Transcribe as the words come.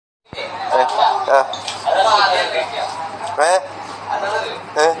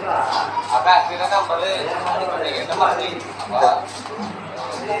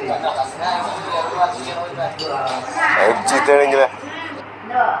ചീത്തയാണെങ്കിലേ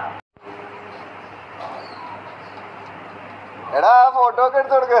എടാ ഫോട്ടോ ഒക്കെ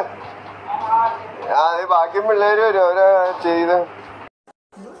എടുത്ത് കൊടുക്ക. ബാക്കി പിള്ളേര് വരും, അവര് ചെയ്ത്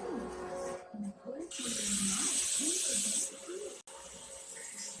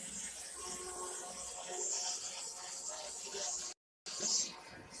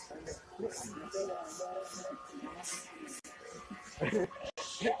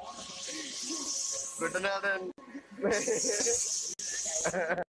കുട്ടനാഥൻ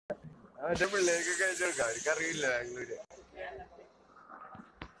അവന്റെ പിള്ളേർക്കൊക്കെ അയച്ചു കൊടുക്കാം. അവർക്കറിയില്ല ബാംഗ്ലൂര്.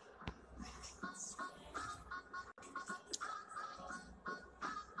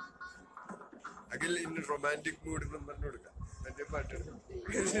 അഖിൽ ഇന്ന് റൊമാൻറ്റിക് മൂഡ് എന്നും പറഞ്ഞു കൊടുക്കാം. മറ്റേ പാട്ട്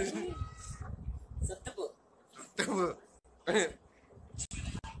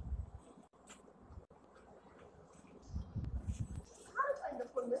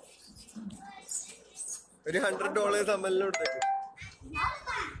ഒരു $100 അമലിന് കൊടുത്തേക്ക്.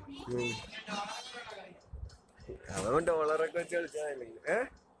 അവൻ ഡോളറൊക്കെ വെച്ച് കളിച്ചാൽ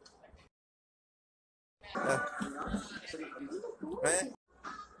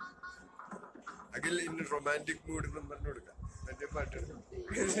അഖിൽ ഇന്ന് റൊമാൻറ്റിക് മൂഡ് എന്നും പറഞ്ഞു കൊടുക്കാം. മറ്റേ പാട്ട്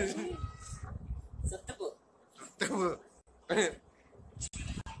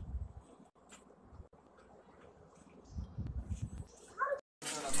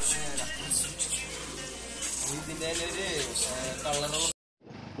ഇതിന്റെ ഒരു കളറും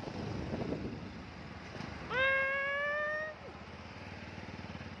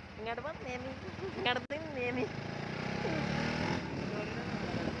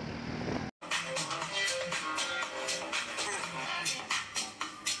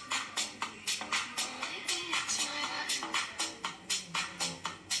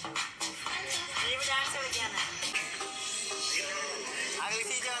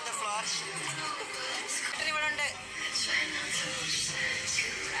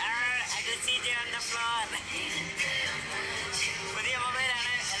പുതിയ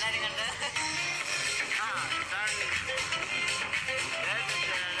മൊബൈലാണ് എല്ലാരും കണ്ട്.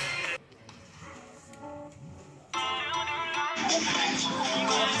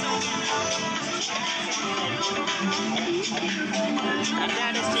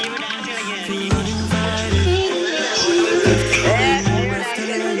 സ്റ്റീവ് ഡാൻസ് കളിക്കുന്നത്.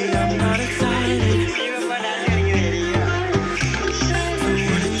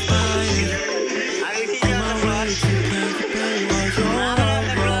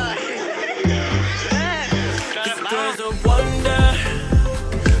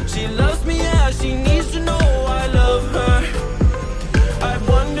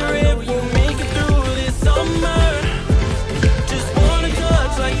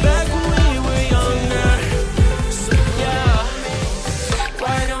 Like back when we were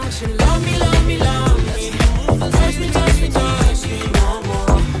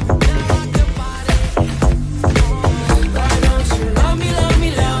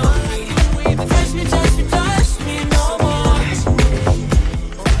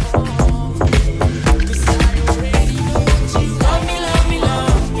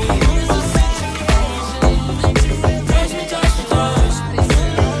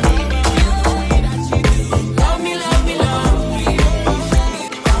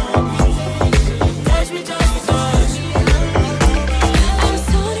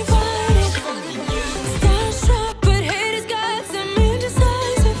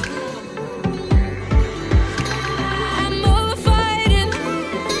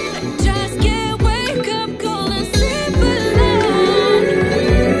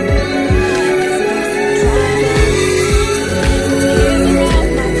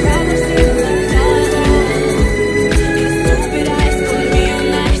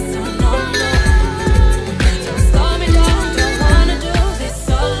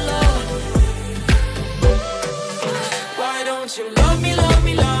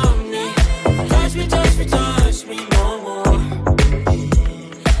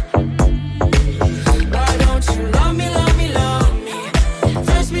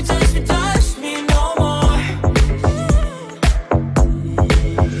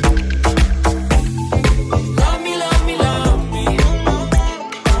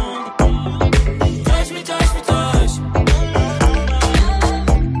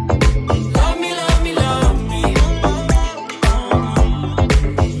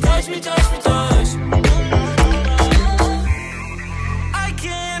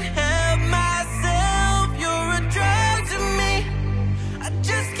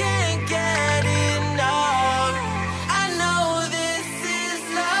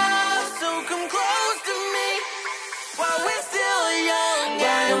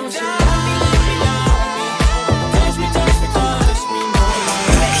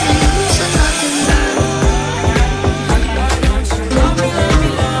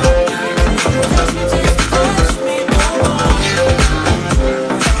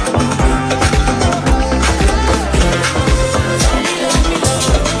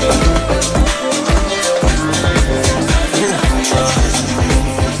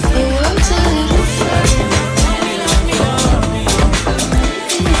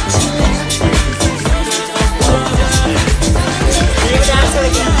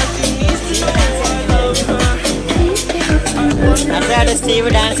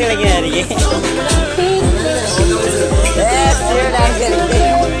dance കളിക്കുന്നതായിരിക്കും.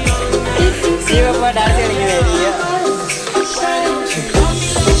 Shivappa dance കളിക്കുന്നതായിരിക്കും.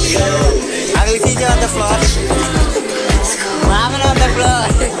 Akhil on the floor. മാമൻ on the floor.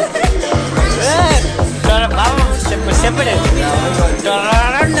 മാമൻ സ്റ്റെപ്പ്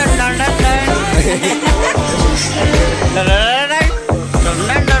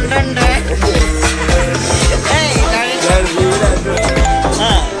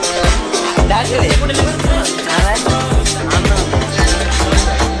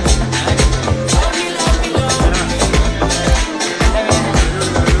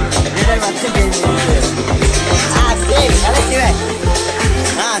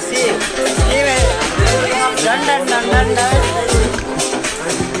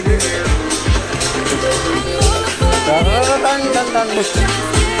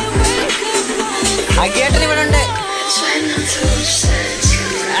അഖിലേട്ടൻ ഇവിടെ ഉണ്ട്.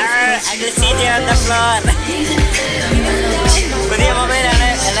 പുതിയ മൊബൈലാണ്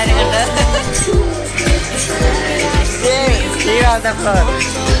എല്ലാരും കണ്ട്.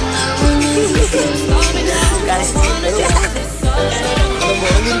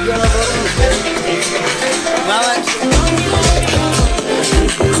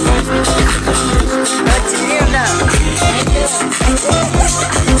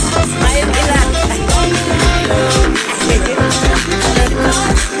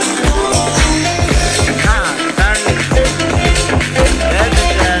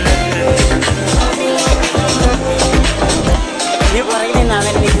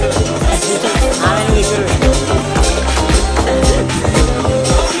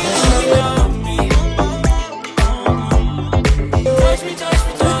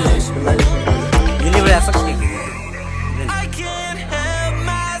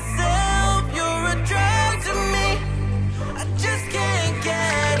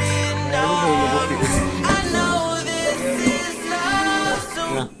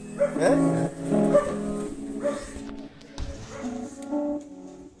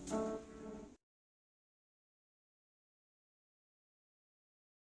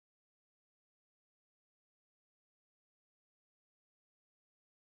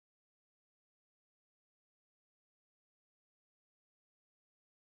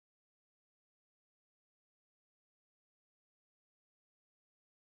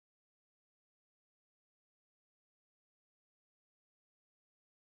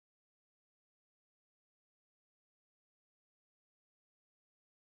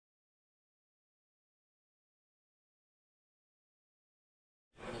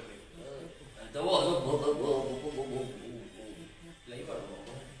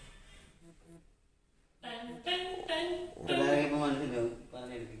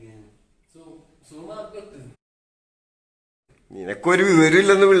 നിനക്കൊരു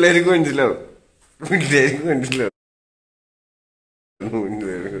വിവരമില്ലെന്ന് പിള്ളേർക്ക് മനസ്സിലാവും. പിള്ളേർക്ക് മനസ്സിലാവും.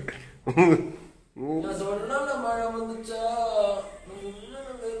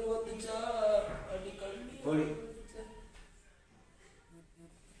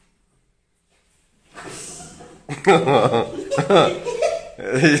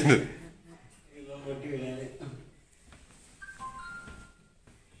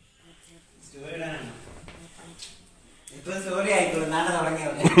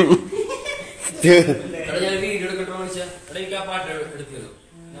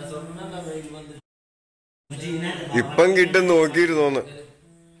 ഇപ്പം കിട്ടും നോക്കിയിരുന്നോന്ന്.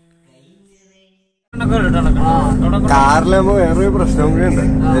 കാറിലാകുമ്പോ വേറൊരു പ്രശ്നം കൂടി ഉണ്ട്.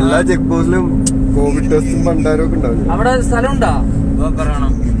 എല്ലാ ചെക്ക് പോസ്റ്റിലും കോവിഡ് ടെസ്റ്റും പണ്ടാരും ഒക്കെ ഉണ്ടാവില്ല. അവിടെ സ്ഥലം ഉണ്ടോ?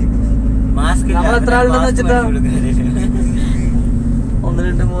 നമ്മൾ എത്ര ആളുണ്ടെന്ന് വെച്ചിട്ടാ? 1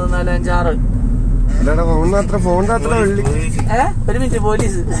 2 3 4 5 6. അല്ലാടെ ഫോണിന്റെ അത്ര വെള്ളി. ഒരു മിനിറ്റ്,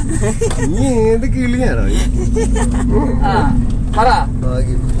 പോലീസ്. നീ ഏത് കിളിയാണോ? പറ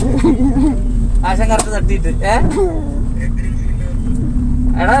ആശങ്കർത്ത് തട്ടിയിട്ട്.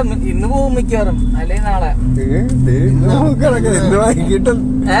 എടാ ഇന്ന് പോവും മിക്കവാറും, അല്ലെങ്കിൽ നാളെ. ഇന്ന് വൈകിട്ട്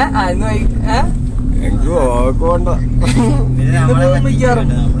എനിക്ക് പോകണ്ട. മിക്കവാറും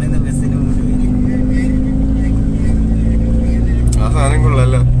ആ സാധനം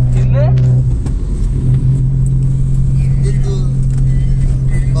കൊള്ളല്ലോ. ഇന്ന്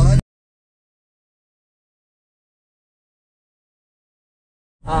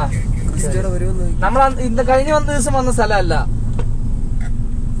നമ്മൾ ഇന്ന് കഴിഞ്ഞ വന്ന ദിവസം വന്ന സ്ഥലമല്ല.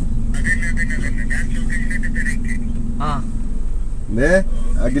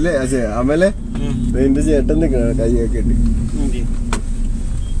 അഖിലേ അമലെ എന്റെ ചേട്ടൻ നിൽക്കണ കൈയൊക്കെ ഉണ്ട്.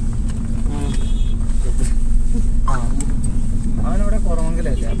 അവനവിടെ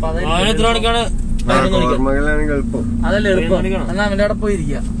കുറവെങ്കിലല്ലേ. അപ്പൊ ഓർമ്മകളാണെങ്കിൽ എളുപ്പം. അതല്ലേ എളുപ്പം. എന്നാ അവന്റെ അവിടെ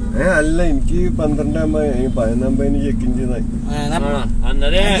പോയിരിക്കാം. അല്ല, എനിക്ക് 12 11 എനിക്ക് ചെക്ക് ഇൻ ചെയ്തായി.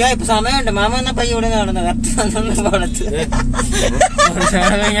 സമയമുണ്ട്. മാമ എന്നാ പയ്യോടെ നടന്നു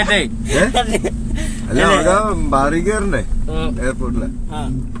അല്ല, അവിടെ ബാറി കയറണ്ടേ എയർപോർട്ടിലെ.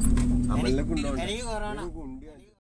 അമലിനെ കൊണ്ടുപോകണ്ടേ. എനിക്ക് കൊറോണ